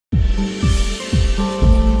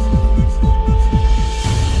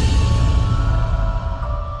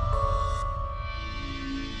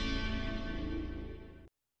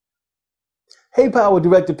Hey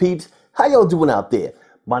PowerDirector peeps, how y'all doing out there?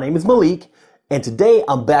 My name is Malik, and today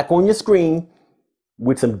I'm back on your screen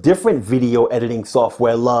with some different video editing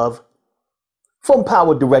software love from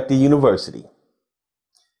PowerDirector University.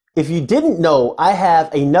 If you didn't know, I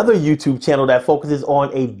have another YouTube channel that focuses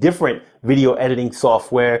on a different video editing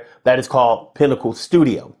software that is called Pinnacle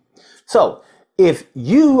Studio. So if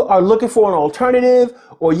you are looking for an alternative,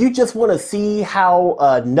 or you just want to see how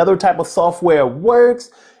another type of software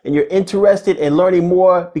works, and you're interested in learning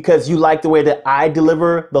more because you like the way that I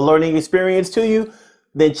deliver the learning experience to you,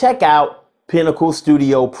 then check out Pinnacle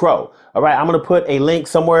Studio Pro. All right, I'm going to put a link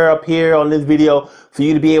somewhere up here on this video for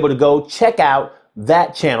you to be able to go check out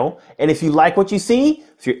that channel. And if you like what you see,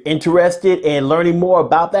 if you're interested in learning more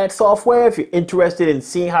about that software, if you're interested in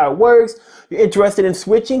seeing how it works, you're interested in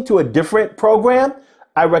switching to a different program,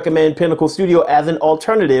 I recommend Pinnacle Studio as an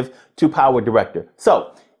alternative to PowerDirector.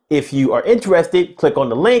 So if you are interested, click on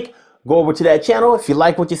the link, go over to that channel. If you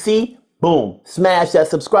like what you see, boom, smash that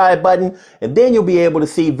subscribe button, and then you'll be able to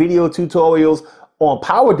see video tutorials on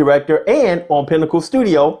PowerDirector and on Pinnacle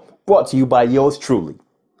Studio, brought to you by yours truly.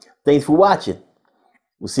 Thanks for watching.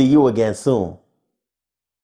 We'll see you again soon.